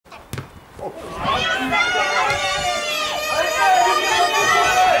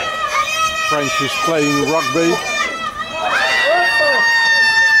French is playing rugby.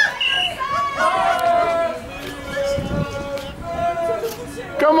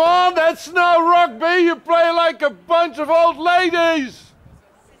 Come on, that's no rugby, you play like a bunch of old ladies!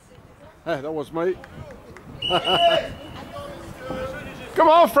 Hey, that was me. Come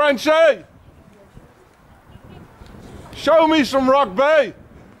on, Frenchy! Show me some rugby!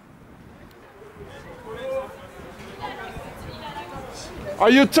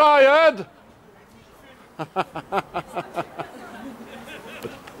 Are you tired? Oh,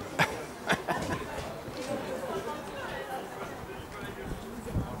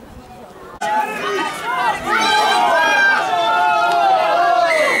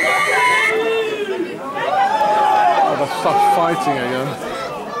 they start fighting again.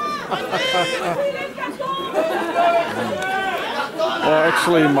 Well,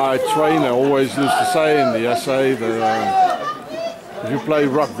 actually, my trainer always used to say in the essay that if you play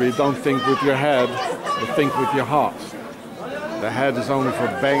rugby, don't think with your head, but think with your heart. The head is only for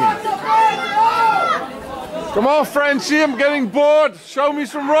banging. Come on, Frenchy, I'm getting bored. Show me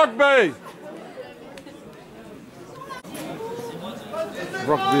some rugby.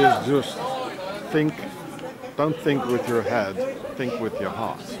 Rugby is just think, don't think with your head, think with your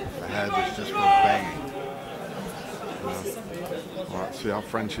heart. The head is just for banging. Alright, see how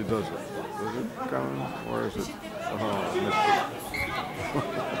Frenchy does it. Is it going? Where is it? Oh, I missed it.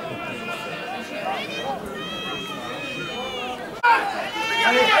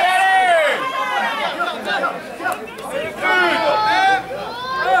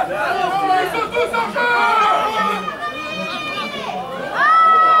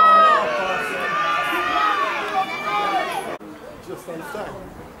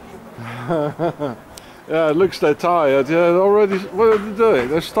 Yeah, it looks they're tired. Yeah, already. What are they doing?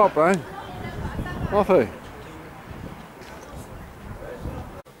 They stop, eh? Nothing.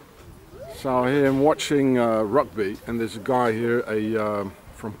 So here I'm watching rugby, and there's a guy here,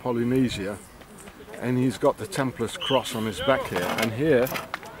 from Polynesia, and he's got the Templar's cross on his back here. And here,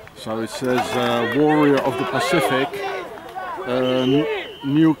 so it says Warrior of the Pacific,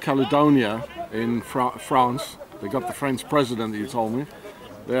 New Caledonia in France. They got the French president, he told me.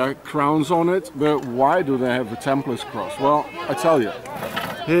 There are crowns on it, but why do they have a Templar's cross? Well, I tell you,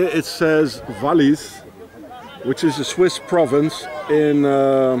 here it says Wallis, which is a Swiss province in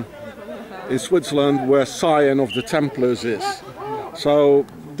Switzerland where Scion of the Templars is. So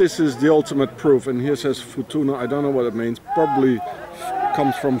this is the ultimate proof. And here says Fortuna, I don't know what it means, probably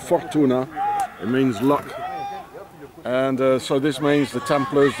comes from Fortuna, it means luck. And so this means the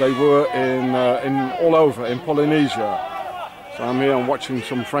Templars, they were in all over, in Polynesia. So I'm here, I'm watching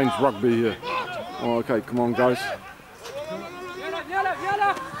some French rugby here. Oh, okay, come on guys.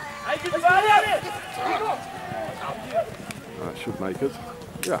 That should make it.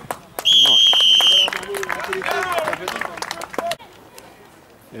 Yeah, nice.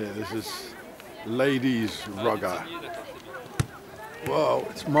 Yeah, this is ladies rugger. Whoa,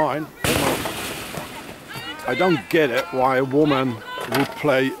 it's mine. I don't get it why a woman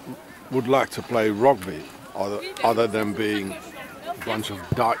would like to play rugby, other than being a bunch of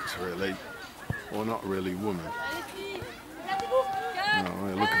dykes, really, or not really women. No,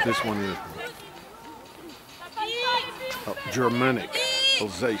 look at this one here. Oh, Germanic,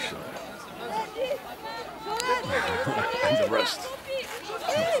 Alsatian, and the rest.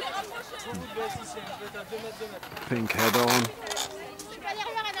 Pink head on.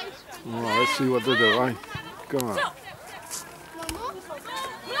 Alright, let's see what they do, eh? Come on.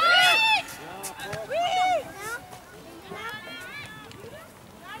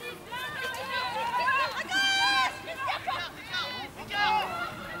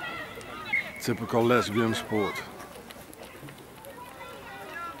 Typical lesbian sport.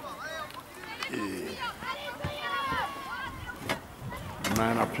 Yeah.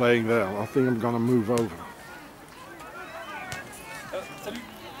 Man are playing there. I think I'm gonna move over.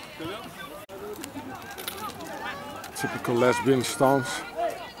 Typical lesbian stance.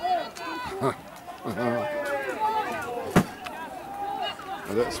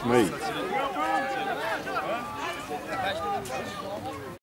 That's me.